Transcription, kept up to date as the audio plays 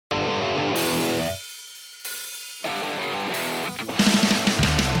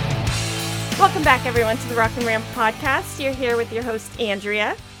Welcome back, everyone, to the Rock and Ram podcast. You're here with your host,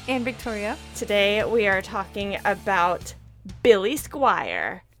 Andrea. And Victoria. Today, we are talking about Billy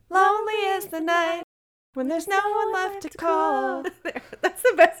Squier. Lonely is the night when there's no one left to call. That's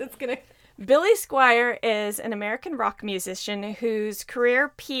the best it's gonna. Billy Squier is an American rock musician whose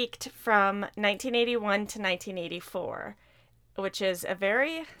career peaked from 1981 to 1984, which is a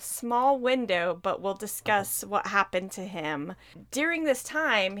very small window, but we'll discuss what happened to him. During this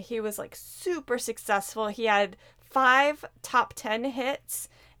time, he was super successful. He had 5 top 10 hits,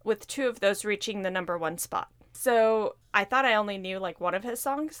 with 2 of those reaching the number 1 spot. So I thought I only knew one of his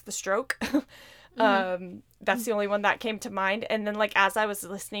songs, The Stroke. That's the only one that came to mind. And then as I was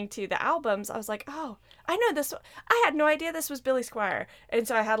listening to the albums, I was like, oh, I know this. I had no idea this was Billy Squier. And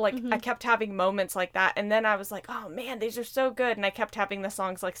so I had I kept having moments like that. And then I was like, oh man, these are so good. And I kept having the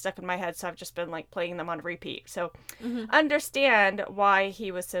songs stuck in my head. So I've just been playing them on repeat. So understand why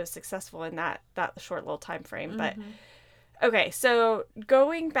he was so successful in that short little time frame. But okay, so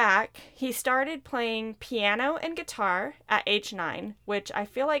going back, he started playing piano and guitar at age 9, which I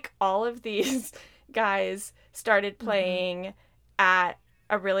feel like all of these guys started playing at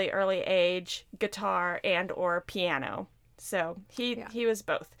a really early age, guitar and or piano. So he was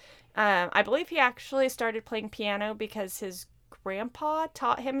both. I believe he actually started playing piano because his grandpa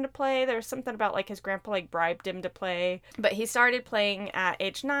taught him to play. There was something about his grandpa bribed him to play. But he started playing at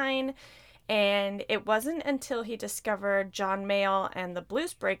age 9. And it wasn't until he discovered John Mayall and the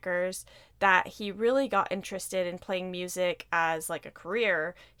Blues Breakers that he really got interested in playing music as a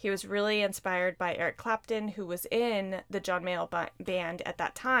career. He was really inspired by Eric Clapton, who was in the John Mayall band at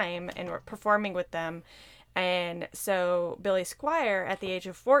that time and were performing with them. And so Billy Squier, at the age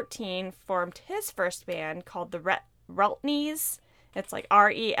of 14, formed his first band called the Reltneys. It's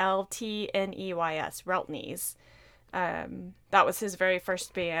Reltneys, Reltneys. That was his very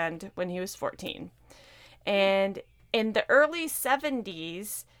first band when he was 14. And in the early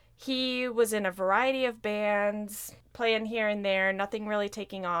 70s, he was in a variety of bands, playing here and there, nothing really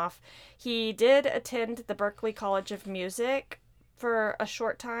taking off. He did attend the Berklee College of Music for a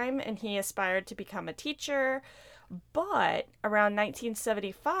short time, and he aspired to become a teacher. But around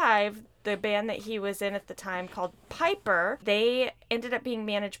 1975, the band that he was in at the time, called Piper, they ended up being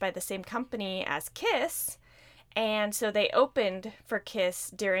managed by the same company as Kiss. And so they opened for Kiss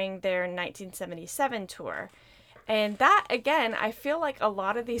during their 1977 tour. And that, again, I feel like a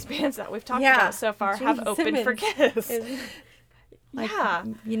lot of these bands that we've talked about so far have opened for Kiss.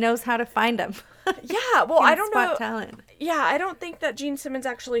 He knows how to find them. Yeah, well, I don't know. Talent. Yeah, I don't think that Gene Simmons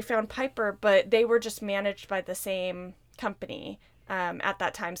actually found Piper, but they were just managed by the same company at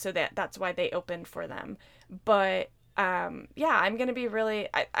that time. So that's why they opened for them. But I'm going to be really,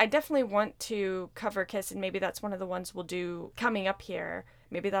 I definitely want to cover Kiss, and maybe that's one of the ones we'll do coming up here.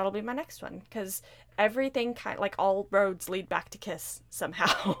 Maybe that'll be my next one, because everything all roads lead back to Kiss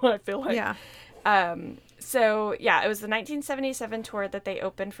somehow, I feel like. Yeah. So it was the 1977 tour that they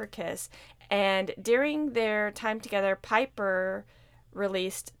opened for Kiss, and during their time together, Piper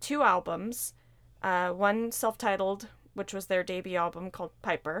released 2 albums, one self-titled, which was their debut album called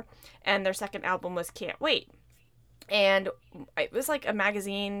Piper, and their second album was Can't Wait. And it was a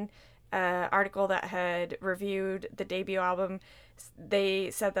magazine article that had reviewed the debut album.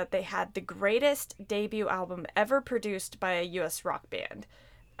 They said that they had the greatest debut album ever produced by a U.S. rock band.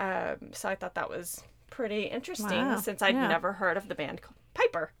 So I thought that was pretty interesting, since I'd never heard of the band called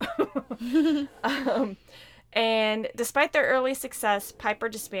Piper. And despite their early success, Piper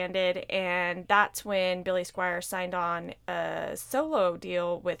disbanded, and that's when Billy Squier signed on a solo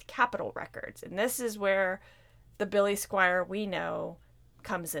deal with Capitol Records. And this is where the Billy Squier we know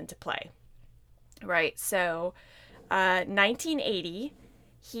comes into play, right? So 1980,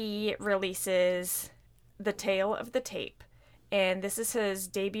 he releases The Tale of the Tape, and this is his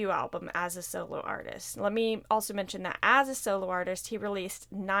debut album as a solo artist. Let me also mention that as a solo artist, he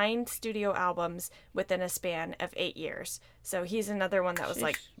released 9 studio albums within a span of 8 years. So he's another one that was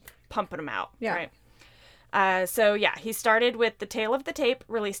pumping them out, right? He started with The Tale of the Tape,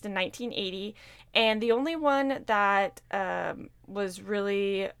 released in 1980, and the only one that was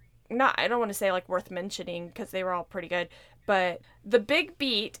really not, I don't want to say worth mentioning, because they were all pretty good, but The Big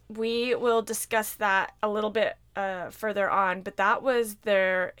Beat, we will discuss that a little bit further on, but that was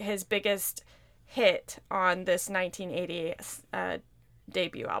his biggest hit on this 1980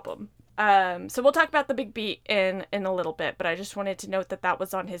 debut album. So we'll talk about The Big Beat in a little bit, but I just wanted to note that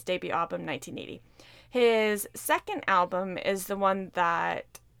was on his debut album, 1980. His second album is the one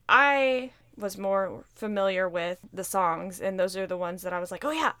that I was more familiar with the songs, and those are the ones that I was like,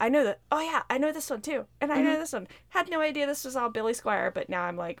 oh yeah, I know that. Oh yeah, I know this one too. And I know this one. Had no idea this was all Billy Squier, but now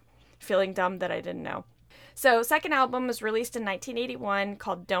I'm feeling dumb that I didn't know. So second album was released in 1981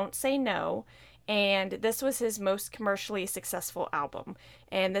 called Don't Say No. And this was his most commercially successful album.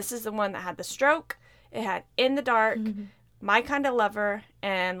 And this is the one that had The Stroke. It had In the Dark, My Kind of Lover,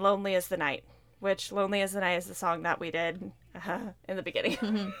 and Lonely as the Night. Which Lonely as the Night is the song that we did in the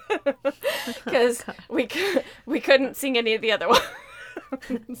beginning. Because we couldn't sing any of the other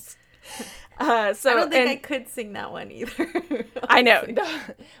ones. I don't think I could sing that one either. I know.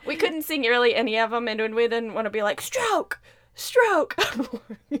 We couldn't sing really any of them. And we didn't want to be like, Stroke!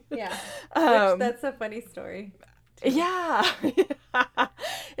 Yeah. Which, that's a funny story. Yeah.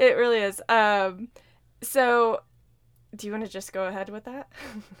 It really is. So, do you want to just go ahead with that?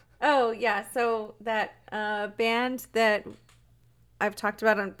 Oh, yeah. So that band that I've talked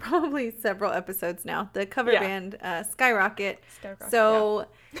about on probably several episodes now, the cover band Skyrocket. So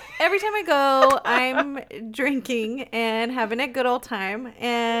every time I go, I'm drinking and having a good old time.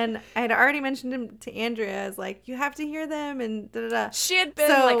 And I had already mentioned them to Andrea as like, you have to hear them and da-da-da. She had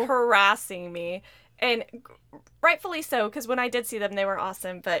been like harassing me. And rightfully so, because when I did see them, they were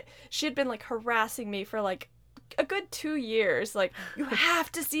awesome. But she had been like harassing me for like a good 2 years. Like, you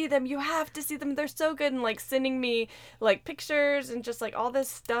have to see them. They're so good. And like sending me like pictures and just like all this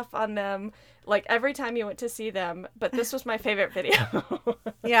stuff on them. Like every time you went to see them. But this was my favorite video.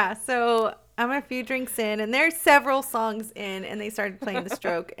 Yeah. So I'm a few drinks in and there's several songs in and they started playing The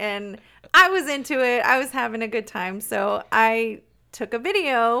Stroke. And I was into it. I was having a good time. So I took a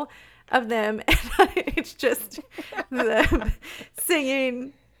video of them and it's just them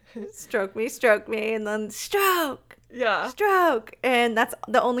singing stroke me, and then stroke. And that's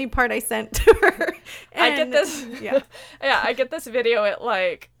the only part I sent to her. And I get this. I get this video at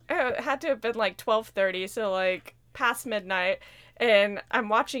like, it had to have been like 12:30, so like past midnight. And I'm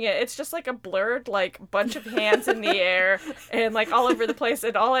watching it. It's just like a blurred like bunch of hands in the air and like all over the place.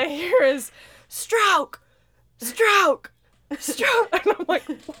 And all I hear is stroke. And I'm like,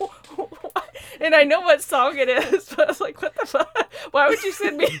 what? And I know what song it is, but I was like, what the fuck? Why would you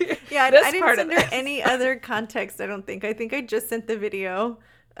send me this I didn't part send of her this? any other context, I don't think. I think I just sent the video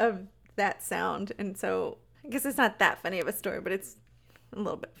of that sound. And so I guess it's not that funny of a story, but it's a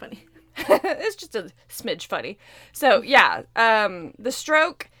little bit funny. It's just a smidge funny. So, yeah, The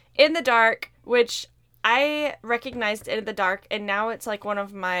Stroke, In the Dark, which I recognized In the Dark, and now it's like one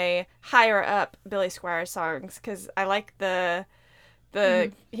of my higher up Billy Squier songs, because I like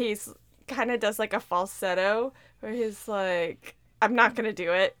he's kind of does like a falsetto where he's like, I'm not gonna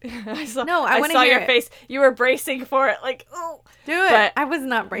do it. I saw your face. You were bracing for it, like, oh, do it. But I was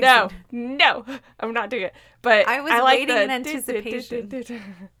not bracing. No, I'm not doing it. But I was like waiting in anticipation.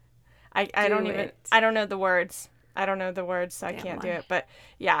 I don't know the words. So I can't do it. But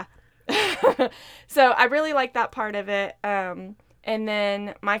yeah. So I really like that part of it. And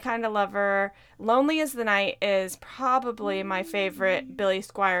then My Kind of Lover, Lonely as the Night is probably my favorite Billy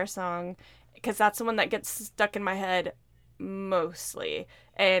Squier song, because that's the one that gets stuck in my head mostly.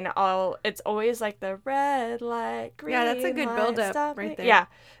 And it's always like the red light, green light. Yeah, that's a good build-up right there. Yeah,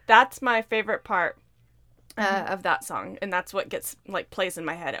 that's my favorite part of that song. And that's what gets like plays in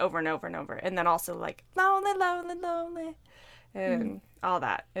my head over and over and over. And then also like lonely, lonely, lonely. And all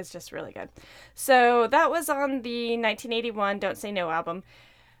that is just really good. So that was on the 1981 Don't Say No album.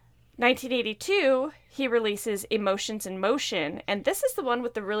 1982, he releases Emotions in Motion. And this is the one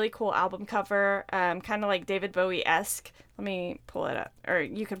with the really cool album cover, kind of like David Bowie-esque. Let me pull it up. Or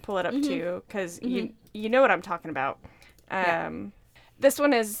you can pull it up too, because you know what I'm talking about. This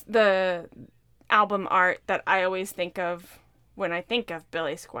one is the album art that I always think of when I think of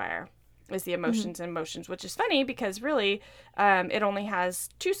Billy Squier. Is the Emotions and Motions, which is funny because really it only has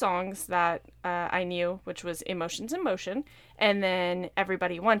 2 songs that I knew, which was Emotions in Motion and then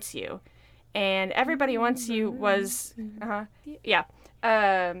Everybody Wants You. And Everybody Wants You was,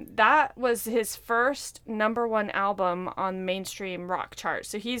 that was his first #1 album on mainstream rock chart.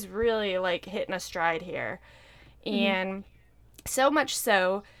 So he's really like hitting a stride here. And so much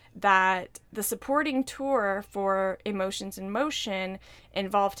so that the supporting tour for Emotions in Motion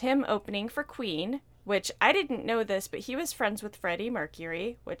involved him opening for Queen, which I didn't know this, but he was friends with Freddie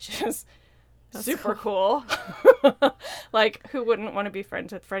Mercury, which is super cool. Like, who wouldn't want to be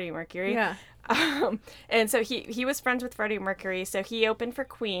friends with Freddie Mercury? Yeah. And so he was friends with Freddie Mercury, so he opened for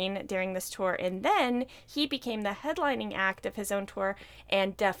Queen during this tour, and then he became the headlining act of his own tour,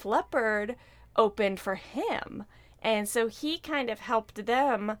 and Def Leppard opened for him. And so he kind of helped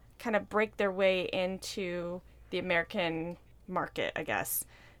them kind of break their way into the American market, I guess.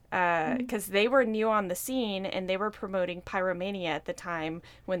 Because they were new on the scene and they were promoting Pyromania at the time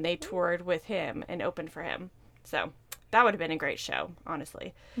when they toured with him and opened for him. So that would have been a great show,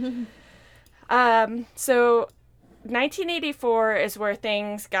 honestly. So 1984 is where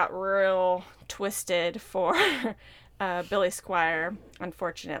things got real twisted for Billy Squier,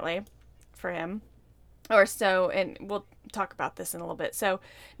 unfortunately, for him. Or so, and we'll talk about this in a little bit. So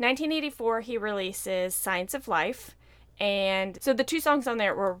 1984, he releases Signs of Life. And so the two songs on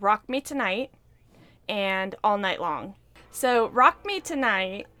there were Rock Me Tonight and All Night Long. So Rock Me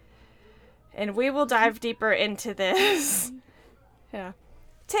Tonight, and we will dive deeper into this. Yeah.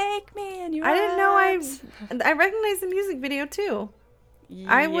 Take me in your I didn't know arms. I recognized the music video too.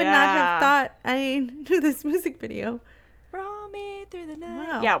 I would not have thought I knew this music video. Roll me through the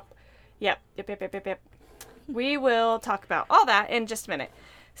night. Wow. Yep. We will talk about all that in just a minute.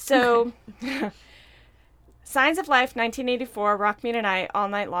 So, Signs of Life, 1984, Rock Me Tonight, All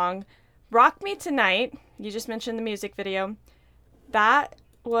Night Long. Rock Me Tonight, you just mentioned the music video. That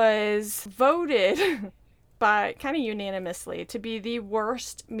was voted by kind of unanimously to be the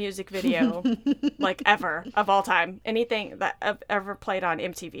worst music video like ever of all time. Anything that I've ever played on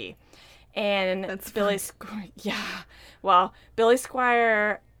MTV. And That's Billy Squier, well, Billy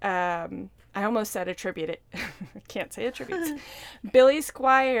Squier, I almost said attributed. I can't say attributes. Billy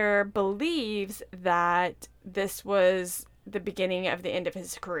Squier believes that this was the beginning of the end of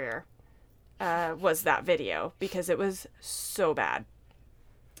his career, was that video, because it was so bad.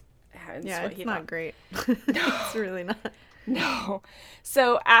 It's not great. It's really not. No.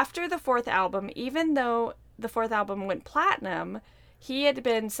 So after the fourth album, even though the fourth album went platinum, he had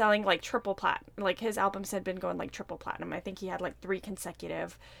been selling like triple platinum. Like his albums had been going like triple platinum. I think he had like 3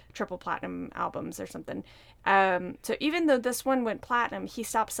 consecutive triple platinum albums or something. So even though this one went platinum, he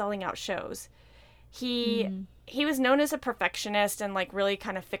stopped selling out shows. He was known as a perfectionist and like really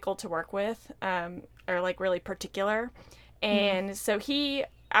kind of fickle to work with, or like really particular. And so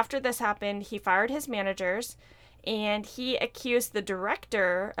after this happened, he fired his managers. And he accused the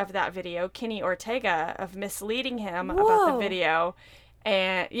director of that video, Kenny Ortega, of misleading him about the video.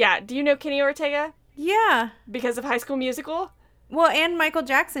 And yeah, do you know Kenny Ortega? Yeah. Because of High School Musical? Well, and Michael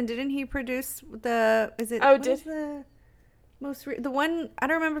Jackson, didn't he produce the? Is it? Oh, what is the most the one? I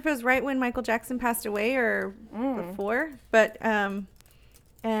don't remember if it was right when Michael Jackson passed away or before, but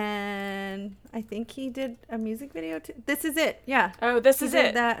and I think he did a music video too. This Is It. Yeah. Oh, This Is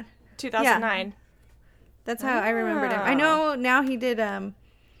It. That 2009. Yeah. That's how I remembered him. I know now he did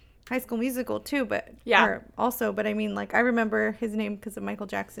High School Musical too, but but I mean, like, I remember his name because of Michael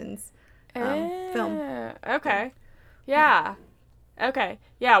Jackson's film. Okay. Yeah. Okay.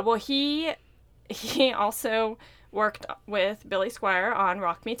 Yeah. Well, he also worked with Billy Squier on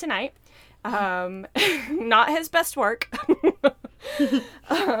Rock Me Tonight. Not his best work.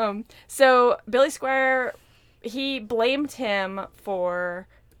 So Billy Squier, he blamed him for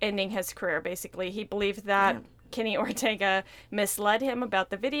ending his career. Basically, he believed that Kenny Ortega misled him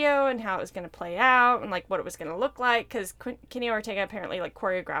about the video and how it was going to play out and like what it was going to look like, because Kenny Ortega apparently like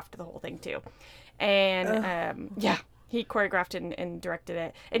choreographed the whole thing too. And he choreographed and directed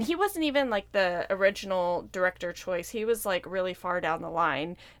it, and he wasn't even like the original director choice. He was like really far down the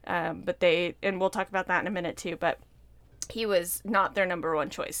line, but we'll talk about that in a minute too, but he was not their number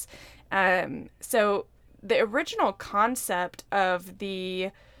one choice. So the original concept of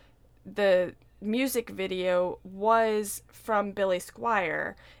the music video was from Billy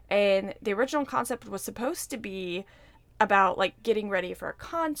Squier, and the original concept was supposed to be about like getting ready for a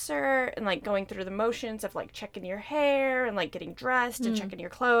concert and like going through the motions of like checking your hair and like getting dressed and checking your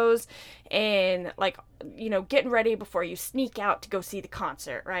clothes and like, you know, getting ready before you sneak out to go see the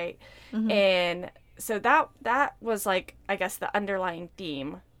concert, right? And so that was like, I guess, the underlying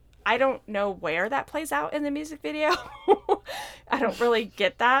theme. I don't know where that plays out in the music video. I don't really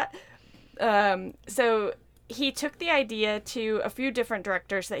get that. So he took the idea to a few different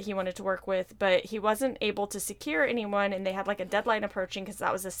directors that he wanted to work with, but he wasn't able to secure anyone, and they had like a deadline approaching because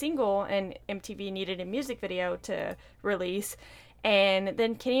that was a single and MTV needed a music video to release. And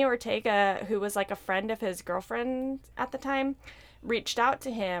then Kenny Ortega, who was like a friend of his girlfriend at the time, reached out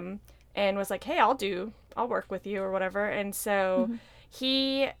to him and was like, hey, I'll work with you or whatever. And so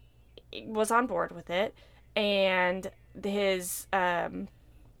he was on board with it, and his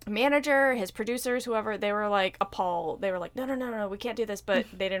manager, his producers, whoever, they were like appalled. They were like, no, we can't do this. But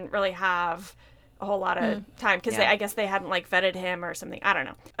they didn't really have a whole lot of time because I guess they hadn't like vetted him or something. I don't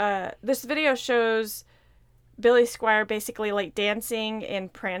know. This video shows Billy Squier basically like dancing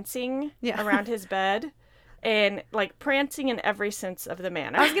and prancing around his bed. And like prancing in every sense of the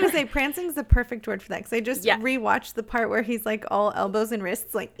manner. I was gonna say prancing's the perfect word for that, because I just rewatched the part where he's like all elbows and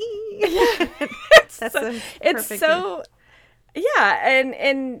wrists, like. That's Yeah,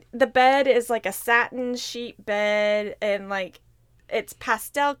 and the bed is like a satin sheet bed, and like it's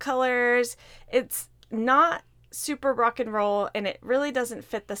pastel colors. It's not super rock and roll, and it really doesn't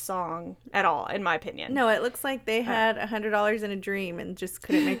fit the song at all, in my opinion. No, it looks like they had $100 in a dream and just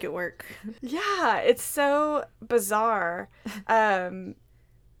couldn't make it work. Yeah, it's so bizarre. Um,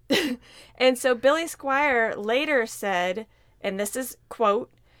 and so Billy Squier later said, and this is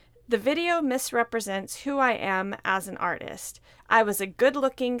quote, "The video misrepresents who I am as an artist. I was a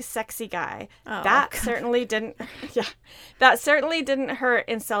good-looking, sexy guy. Oh, That God. certainly didn't yeah. That certainly didn't hurt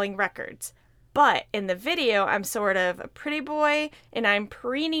in selling records. But in the video, I'm sort of a pretty boy and I'm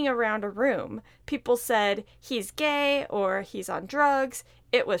preening around a room. People said he's gay or he's on drugs.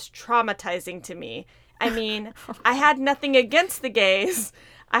 It was traumatizing to me. I mean, I had nothing against the gays.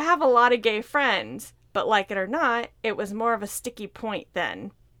 I have a lot of gay friends, but like it or not, it was more of a sticky point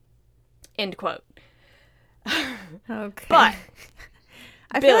then." End quote. Okay. But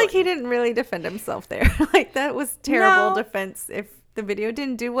I feel like Billy. he didn't really defend himself there. Like, that was terrible No. defense. If the video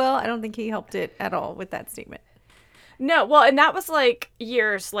didn't do well, I don't think he helped it at all with that statement. No, well, and that was like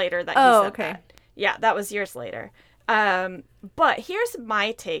years later that he Oh, said okay. that. Yeah, that was years later. But here's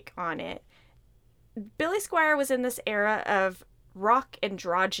my take on it. Billy Squier was in this era of rock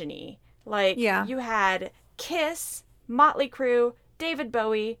androgyny. Like, Yeah. you had Kiss, Motley Crue, David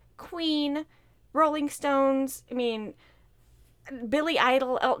Bowie, Queen, Rolling Stones. I mean, Billy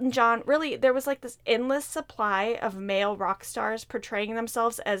Idol, Elton John. Really, there was like this endless supply of male rock stars portraying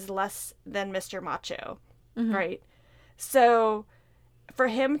themselves as less than Mr. Macho, right? So for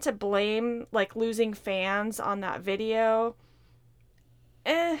him to blame like losing fans on that video,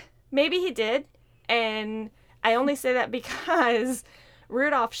 maybe he did. And I only say that because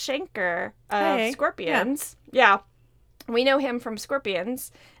Rudolph Schenker of Hey, Scorpions, yeah, we know him from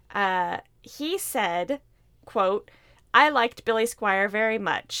Scorpions. He said, quote, "I liked Billy Squier very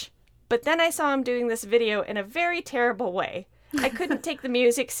much, but then I saw him doing this video in a very terrible way. I couldn't take the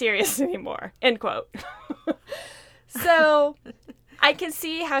music serious anymore," end quote. So I can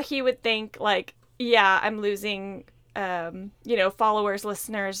see how he would think like, yeah, I'm losing, followers,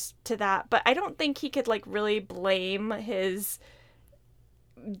 listeners to that. But I don't think he could like really blame his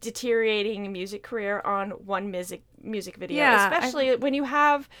deteriorating music career on one music video, Yeah, especially when you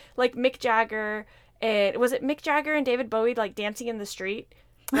have like Mick Jagger and was it Mick Jagger and David Bowie like dancing in the street,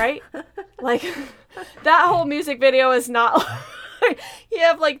 right? Like that whole music video is not like, you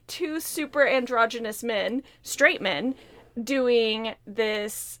have like two super androgynous men, straight men, doing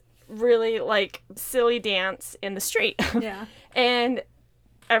this really like silly dance in the street. Yeah. And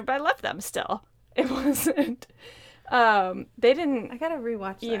everybody loved them still. It wasn't they didn't I gotta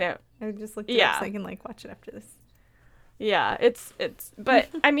rewatch that. you know I just looked it yeah. up so I can like watch it after this. Yeah, it's but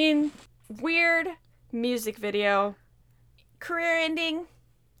I mean, weird music video, career ending,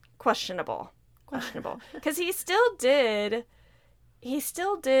 questionable because he still did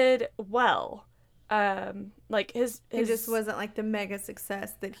well. Like his It just wasn't like the mega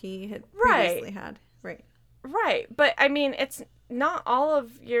success that he had Right. previously had. Right. Right, but I mean, it's not all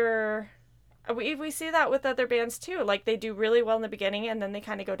of your. We see that with other bands too. Like they do really well in the beginning, and then they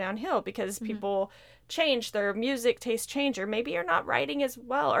kind of go downhill because people change, their music taste change, or maybe you're not writing as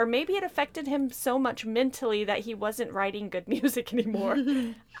well, or maybe it affected him so much mentally that he wasn't writing good music anymore.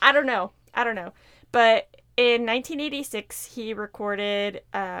 I don't know. But in 1986, he recorded,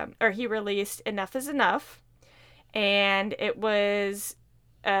 he released "Enough Is Enough," and it was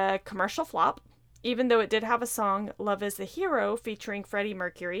a commercial flop. Even though it did have a song, "Love is the Hero," featuring Freddie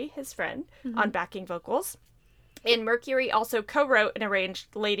Mercury, his friend, on backing vocals. And Mercury also co-wrote and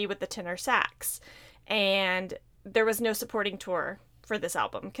arranged "Lady with the Tenor Sax." And there was no supporting tour for this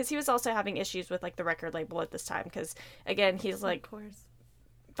album because he was also having issues with like the record label at this time because, again, he's like Of course.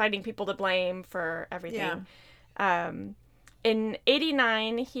 finding people to blame for everything. In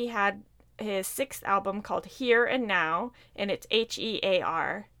 89, he had his sixth album called "Here and Now," and it's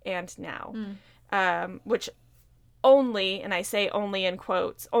HEAR and Now. Which only, and I say only in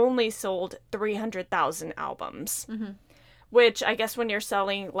quotes, only sold 300,000 albums. Which I guess when you're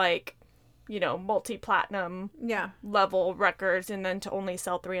selling like, multi-platinum level records and then to only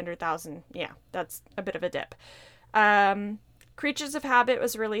sell 300,000, yeah, that's a bit of a dip. Creatures of Habit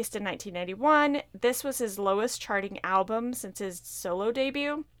was released in 1991. This was his lowest charting album since his solo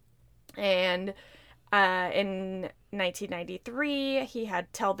debut. And in 1993, he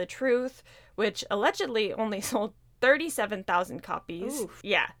had "Tell the Truth," which allegedly only sold 37,000 copies. Oof.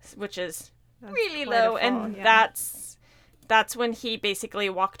 Yeah, which is That's really quite a low. fall, And yeah. that's when he basically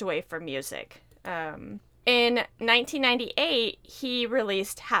walked away from music. In 1998, he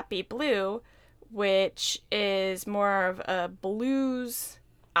released "Happy Blue," which is more of a blues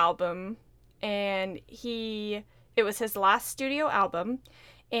album. And it was his last studio album,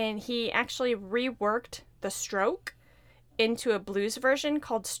 and he actually reworked the stroke into a blues version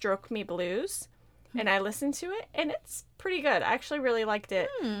called Stroke Me Blues. And I listened to it, and it's pretty good. I actually really liked it.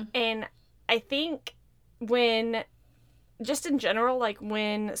 And I think just in general, like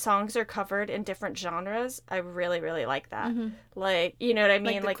when songs are covered in different genres, I really, really like that. Like, you know what I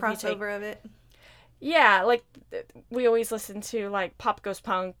mean? Like the crossover of it. Yeah, like we always listen to like Pop Goes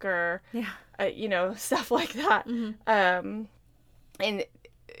Punk or, you know, stuff like that. And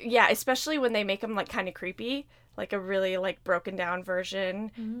yeah, especially when they make them like kind of creepy, like a really like broken down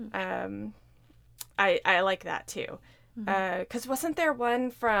version. I like that too. 'Cause wasn't there one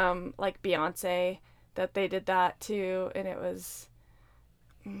from like Beyonce that they did that too, and it was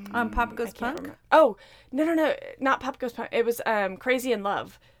Pop Goes Punk? Remember. Oh, no, not Pop Goes Punk. It was Crazy in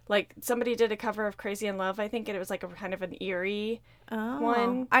Love. Like somebody did a cover of Crazy in Love, I think, and it was like a kind of an eerie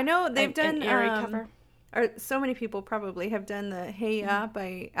one. I know they've done an eerie cover. Or so many people probably have done the Hey Ya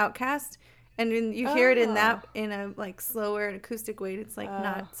by Outkast. And when you hear it in a like slower and acoustic way, it's like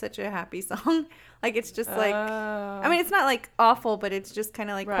not such a happy song. Like it's just like, I mean, it's not like awful, but it's just kind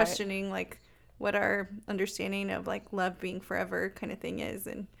of like questioning like what our understanding of like love being forever kind of thing is.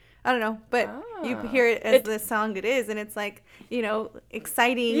 And I don't know, but you hear it as the song it is, and it's like, you know,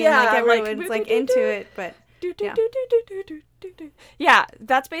 exciting and like everyone's like into it. But yeah,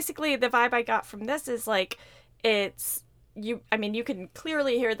 that's basically the vibe I got from this. Is like I mean, you can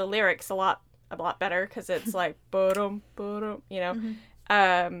clearly hear the lyrics a lot better because it's like ba-dum, ba-dum, you know.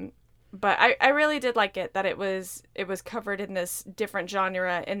 But I really did like it that it was covered in this different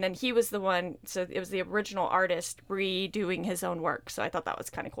genre, and then he was the one, so it was the original artist redoing his own work. So I thought that was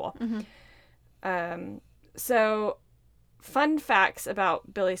kind of cool. So fun facts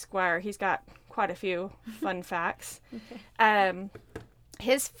about Billy Squier. He's got quite a few fun facts.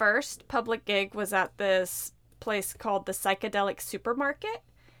 His first public gig was at this place called the Psychedelic Supermarket,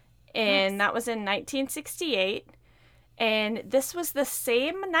 and that was in 1968. And this was the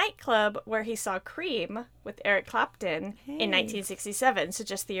same nightclub where he saw Cream with Eric Clapton in 1967, so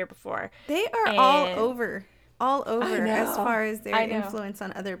just the year before. They are all over as far as their influence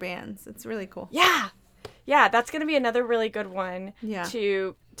on other bands. It's really cool. Yeah, that's going to be another really good one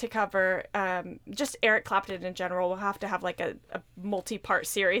to cover. Just Eric Clapton in general. We'll have to have like a multi-part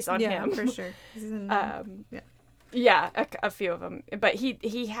series on him. For sure. A few of them. But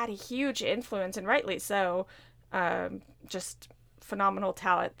he had a huge influence, and rightly so. Just phenomenal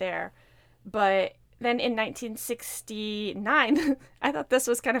talent there. But then in 1969, I thought this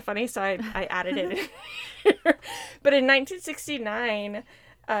was kind of funny, so I added it in here. But in 1969,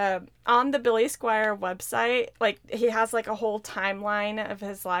 on the Billy Squier website, like he has like a whole timeline of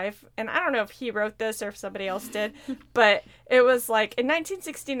his life, and I don't know if he wrote this or if somebody else did, but it was like in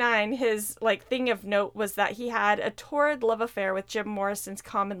 1969 his like thing of note was that he had a torrid love affair with Jim Morrison's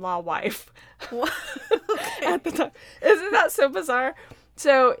common law wife. What? At the time. Isn't that so bizarre?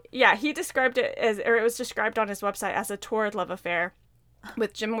 So yeah, he described it it was described on his website as a torrid love affair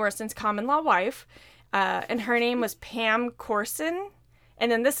with Jim Morrison's common law wife, and her name was Pam Corson.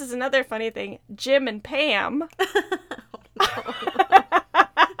 And then this is another funny thing. Jim and Pam.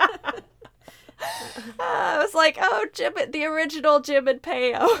 I was like, oh, the original Jim and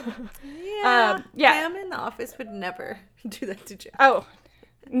Pam. Yeah. Pam in the office would never do that to Jim. Oh,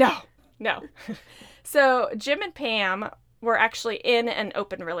 no. So Jim and Pam were actually in an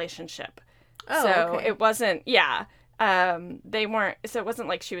open relationship. Oh, so okay. It wasn't, they weren't, so it wasn't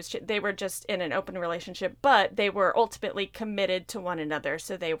like they were just in an open relationship, but they were ultimately committed to one another.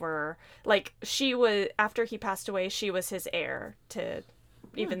 So they were like, after he passed away, she was his heir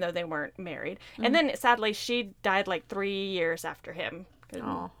even though they weren't married. And then sadly, she died like 3 years after him.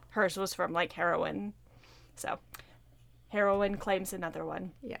 Hers was from like heroin. So heroin claims another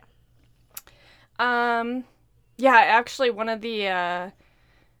one. Yeah. Actually one of the,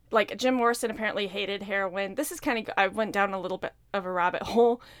 like Jim Morrison apparently hated heroin. This is I went down a little bit of a rabbit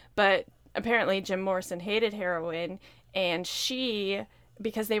hole, but apparently Jim Morrison hated heroin, and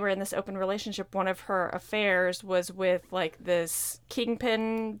because they were in this open relationship, one of her affairs was with like this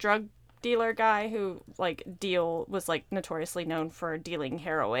kingpin drug dealer guy who was like notoriously known for dealing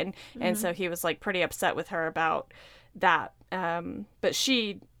heroin. And so he was like pretty upset with her about that. But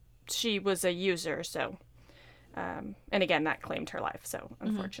she was a user, so and again, that claimed her life, so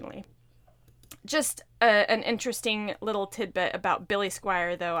unfortunately. Just an interesting little tidbit about Billy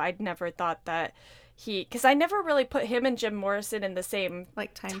Squier, though. I'd never thought that because I never really put him and Jim Morrison in the same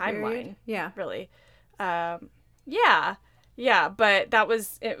like timeline. Period. Yeah. Really. Yeah, but it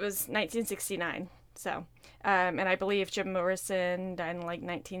was 1969. So, and I believe Jim Morrison died in like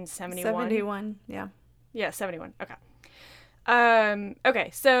 1971. 71, yeah. Yeah, 71. Okay. Okay,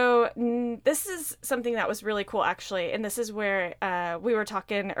 so this is something that was really cool, actually. And this is where we were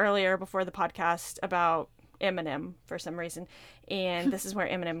talking earlier before the podcast about Eminem for some reason. And this is where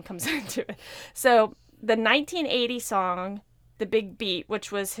Eminem comes into it. So the 1980 song, The Big Beat,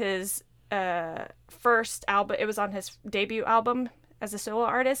 which was his first album, it was on his debut album as a solo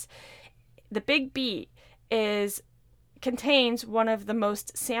artist. The Big Beat contains one of the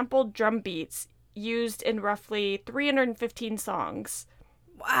most sampled drum beats used in roughly 315 songs.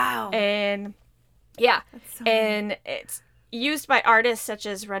 Wow. And yeah, So and it's used by artists such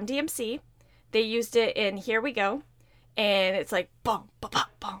as Run DMC. They used it in Here We Go, and it's like boom, boom,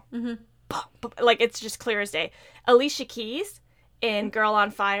 boom, boom, boom, like it's just clear as day. Alicia Keys in Girl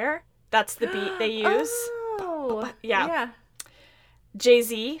on Fire, that's the beat they use. Oh, yeah.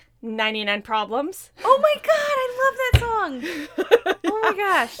 Jay-Z, 99 Problems. Oh my god, I love that song. Oh my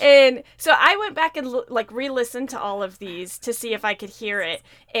gosh. And so I went back and re-listened to all of these to see if I could hear it.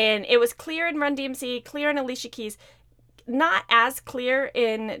 And it was clear in Run DMC, clear in Alicia Keys, not as clear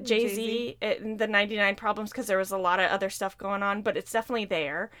in Jay-Z in the 99 Problems because there was a lot of other stuff going on, but it's definitely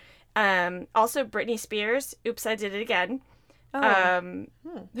there. Also Britney Spears, Oops, I Did It Again.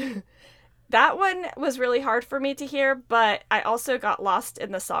 That one was really hard for me to hear, but I also got lost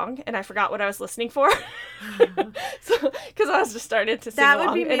in the song and I forgot what I was listening for. So, because I was just starting to sing that along.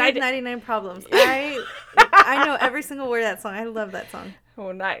 Would be me and with 99 Problems. I know every single word of that song. I love that song.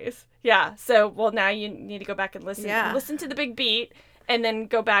 Oh, nice. Yeah. So, well, now you need to go back and listen. Yeah. Listen to The Big Beat and then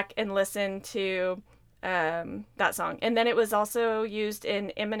go back and listen to that song. And then it was also used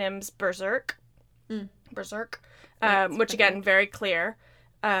in Eminem's Berserk. Berserk. Which, again, very clear.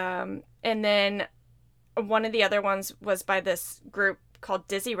 And then one of the other ones was by this group called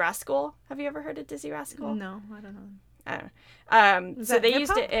Dizzy Rascal. Have you ever heard of Dizzy Rascal? No, I don't know. I don't know. So they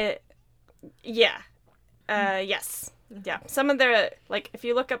hip-hop? used it. Yeah. Yes. Yeah. Some of their, like, if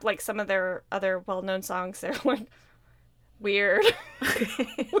you look up, like, some of their other well-known songs, they're, like, weird.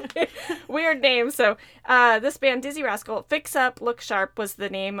 Weird names. So this band, Dizzy Rascal, Fix Up, Look Sharp was the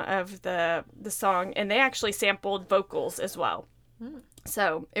name of the song, and they actually sampled vocals as well.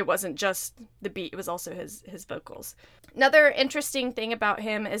 So it wasn't just the beat, it was also his vocals. Another interesting thing about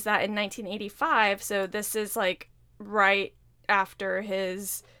him is that in 1985, so this is like right after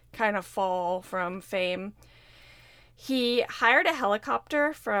his kind of fall from fame, he hired a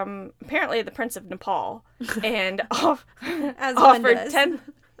helicopter from apparently the Prince of Nepal and offered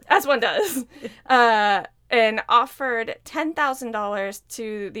as one does, and offered $10,000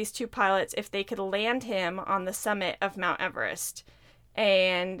 to these two pilots if they could land him on the summit of Mount Everest.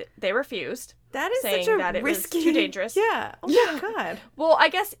 And they refused. That is saying such a that it risky. was too dangerous. Yeah. Oh my god. Well, I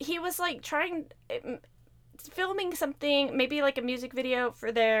guess he was like filming something, maybe like a music video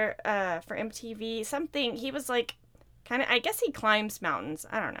for their for MTV, something. He was like kind of, I guess he climbs mountains.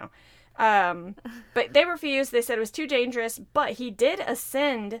 I don't know. But they refused. They said it was too dangerous, but he did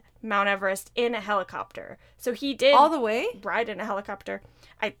ascend Mount Everest in a helicopter. So he did all the way ride in a helicopter.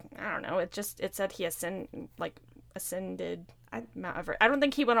 I don't know. It said he ascended Mount Everest. I don't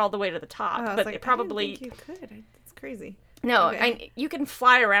think he went all the way to the top, but it probably. I didn't think you could. It's crazy. No, okay. You can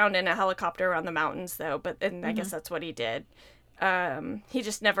fly around in a helicopter around the mountains though, but I guess that's what he did. He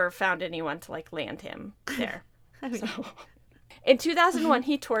just never found anyone to like land him there. So. In 2001,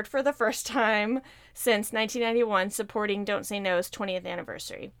 he toured for the first time since 1991, supporting Don't Say No's 20th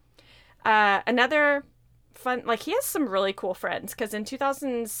anniversary. Another fun, like he has some really cool friends because in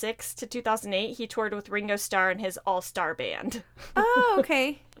 2006 to 2008, he toured with Ringo Starr and his all-star band. Oh,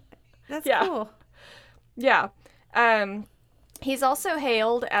 okay. That's cool. Yeah. He's also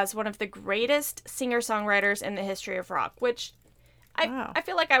hailed as one of the greatest singer-songwriters in the history of rock, which I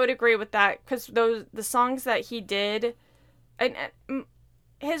feel like I would agree with that because the songs that he did, and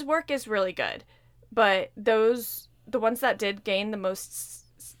his work is really good, but the ones that did gain the most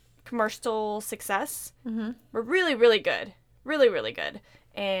commercial success were really, really good. Really, really good.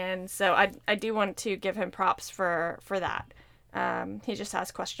 And so I do want to give him props for that. He just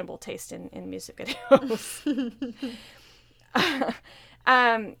has questionable taste in music videos.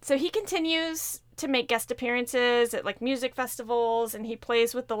 So he continues to make guest appearances at like music festivals, and he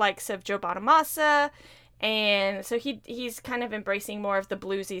plays with the likes of Joe Bonamassa, and so he's kind of embracing more of the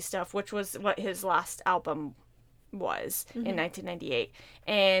bluesy stuff, which was what his last album was in 1998.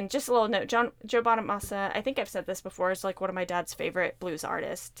 And just a little note, Joe Bonamassa, I think I've said this before, is like one of my dad's favorite blues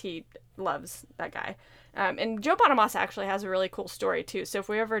artists. He loves that guy. And Joe Bonamassa actually has a really cool story too. So if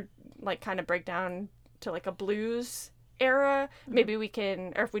we ever like kind of break down to like a blues era, maybe we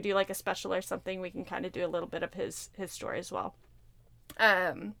can, or if we do like a special or something, we can kind of do a little bit of his story as well.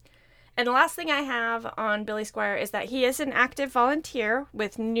 And the last thing I have on Billy Squier is that he is an active volunteer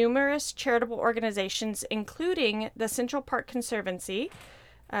with numerous charitable organizations, including the Central Park Conservancy,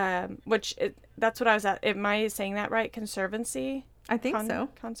 that's what I was at. Am I saying that right? Conservancy? I think so.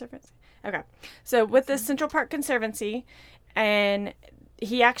 Conservancy. Okay. So with the Central Park Conservancy, and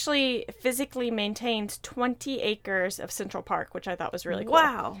he actually physically maintains 20 acres of Central Park, which I thought was really cool.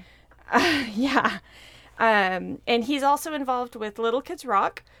 Wow. Yeah. And he's also involved with Little Kids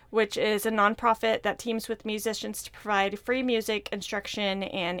Rock, which is a nonprofit that teams with musicians to provide free music, instruction,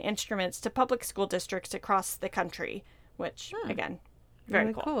 and instruments to public school districts across the country, which, again, very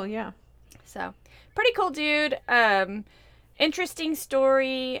really cool. Yeah. So, pretty cool dude. Interesting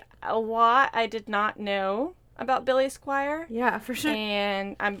story. A lot I did not know about Billy Squier. Yeah, for sure.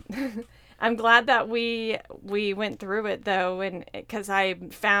 And I'm glad that we went through it, though, and because I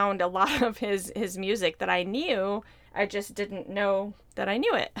found a lot of his music that I knew. I just didn't know that I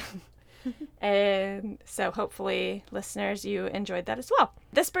knew it. And so hopefully, listeners, you enjoyed that as well.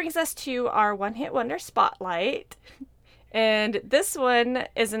 This brings us to our one-hit wonder spotlight. And this one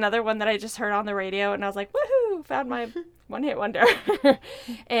is another one that I just heard on the radio, and I was like, woohoo, found my one-hit wonder.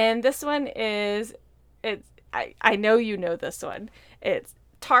 And this one is, I know you know this one. It's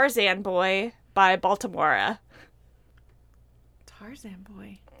Tarzan Boy by Baltimora. Tarzan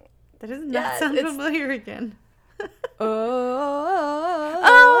Boy. That does not sound familiar again. Oh.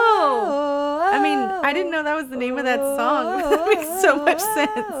 I mean, I didn't know that was the name of that song. That makes so much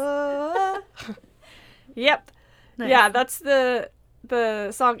sense. Yep. Nice. Yeah, that's the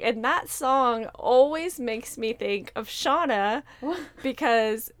song. And that song always makes me think of Shauna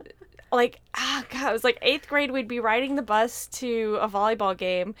because, like, God, it was like 8th grade. We'd be riding the bus to a volleyball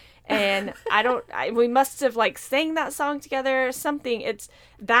game. And we must have like sang that song together or something. It's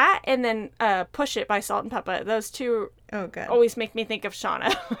that and then Push It by Salt and Peppa. Those two always make me think of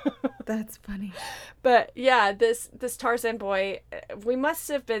Shauna. That's funny. But yeah, this Tarzan Boy, we must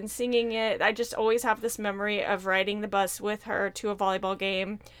have been singing it. I just always have this memory of riding the bus with her to a volleyball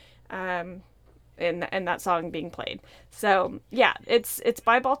game, and that song being played. So yeah, it's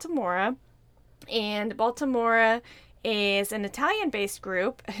by Baltimora, and Baltimora is an Italian-based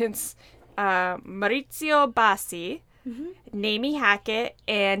group. It's Maurizio Bassi, Namie Hackett,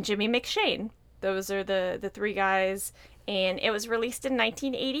 and Jimmy McShane. Those are the three guys. And it was released in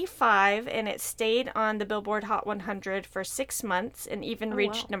 1985, and it stayed on the Billboard Hot 100 for 6 months and even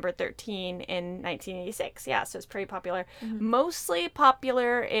reached number 13 in 1986. Yeah, so it's pretty popular. Mostly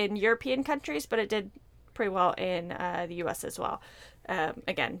popular in European countries, but it did pretty well in the U.S. as well.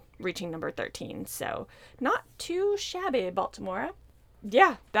 Again, reaching number 13. So not too shabby, Baltimora.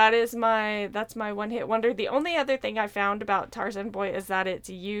 Yeah, that's my one-hit wonder. The only other thing I found about Tarzan Boy is that it's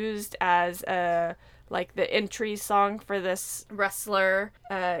used as like the entry song for this wrestler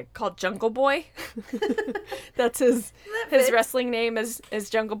called Jungle Boy. That's his wrestling name is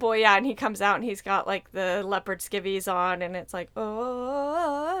Jungle Boy. Yeah, and he comes out and he's got like the leopard skivvies on, and it's like,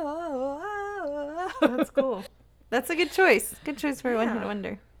 oh. That's cool. That's a good choice. Good choice for a one-hit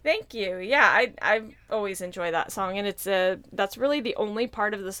wonder. Thank you. Yeah, I always enjoy that song, and that's really the only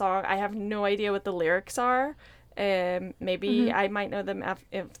part of the song. I have no idea what the lyrics are. Maybe I might know them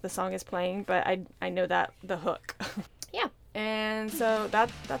if the song is playing, but I know that the hook. Yeah. And so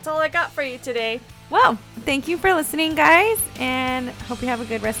that's all I got for you today. Well, thank you for listening, guys, and hope you have a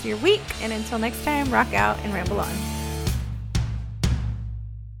good rest of your week. And until next time, rock out and ramble on.